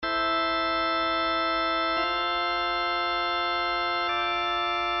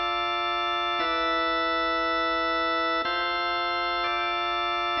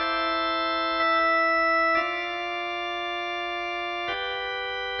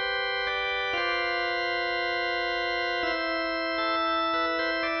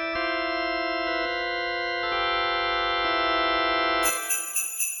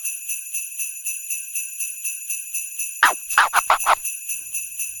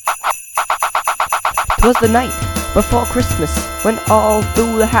'Twas the night before Christmas, when all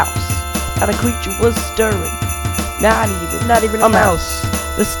through the house not a creature was stirring, not even a mouse.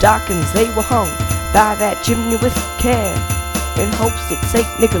 The stockings, they were hung by that chimney with care, in hopes that St.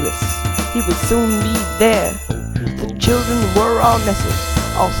 Nicholas, he would soon be there. The children were all nestled,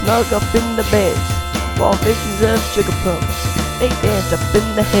 all snug up in the beds, while visions of sugar plums, they danced up in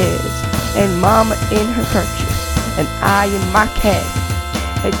the heads. And Mama in her kerchief, and I in my cap,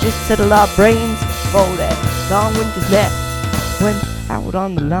 had just settled our brains for that long winter's nap. When out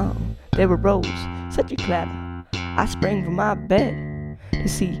on the lawn there arose such a clatter, I sprang from my bed to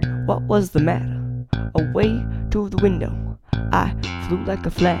see what was the matter. Away to the window I flew like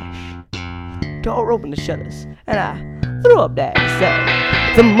a flash, tore open the shutters, and I threw up that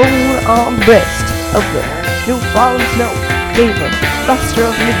sack. The moon on the breast of the new fallen snow gave a luster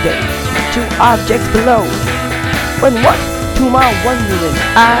of midday to objects below, when what to my wondering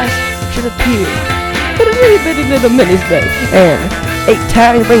eyes should appear but a really bitty little mini sleigh and 8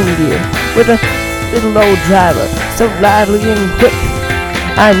 tiny reindeer, with a little old driver so lively and quick.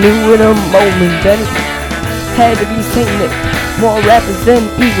 I knew in a moment that it had to be Saint Nick, more rapid than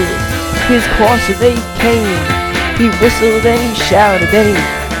eagles. His courser they came, he whistled and he shouted and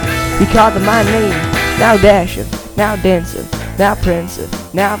he called my name. Now Dasher, now Dancer, now Prancer,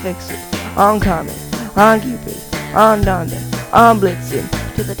 now Vixen, on Comet, on Cupid, on Donder, on Blitzen,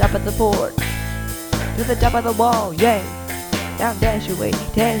 to the top of the board, to the top of the wall, yay! Now dash away,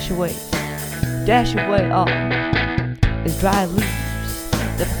 all as dry leaves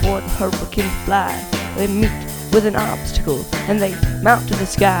that before the hurricane fly, they meet with an obstacle and they mount to the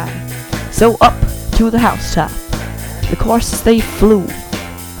sky. So up to the housetop the coursers they flew,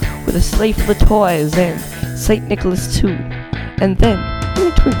 with a sleigh full of toys and St. Nicholas too. And then in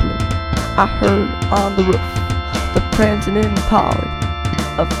a twinkling I heard on the roof the prancing and pawing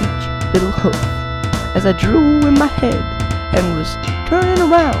of each little hoof, as I drew in my head and was turning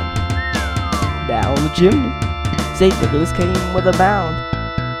around. Down the chimney St. Nicholas came with a bound.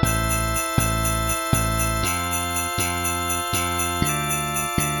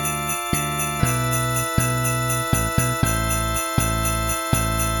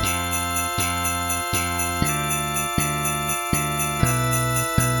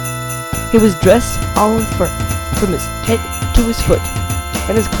 He was dressed all in fur, from his head to his foot,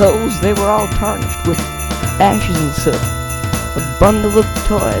 and his clothes, they were all tarnished with ashes and soot. A bundle of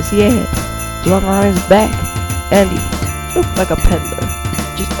toys he had slung on his back, and he looked like a peddler,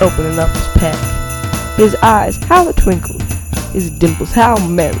 just opening up his pack. His eyes, how they twinkled, his dimples, how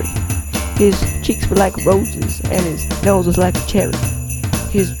merry. His cheeks were like roses, and his nose was like a cherry.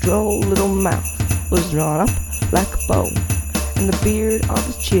 His droll little mouth was drawn up like a bow, and the beard on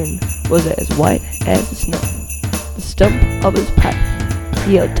his chin was as white as the snow. The stump of his pipe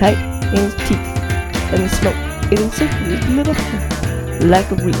he held tight in his teeth, and the smoke it encircled his little head like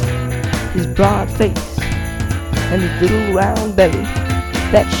a wreath. His broad face and his little round belly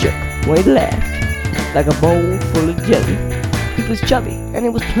that shook when he laughed like a bowl full of jelly. He was chubby and he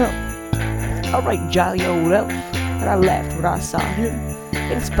was plump, a right jolly old elf, and I laughed when I saw him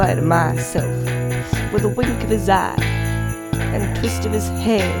in spite of myself. With a wink of his eye and a twist of his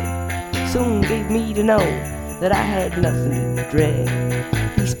head soon gave me to know that I had nothing to dread.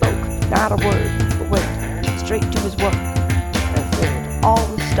 He spoke not a word, but went straight to his work and filled all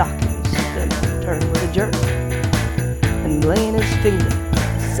the stockings, then turned with a jerk and laying his finger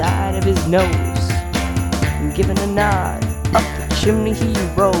side of his nose and giving a nod up the chimney he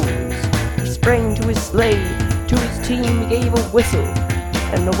rose. He sprang to his sleigh, to his team he gave a whistle,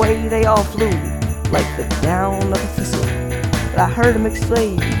 and away they all flew like the down of a thistle. But I heard him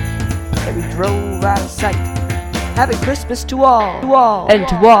exclaim, and we drove out of sight. Happy Christmas to all, and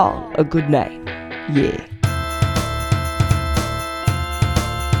to all a good night. Yeah.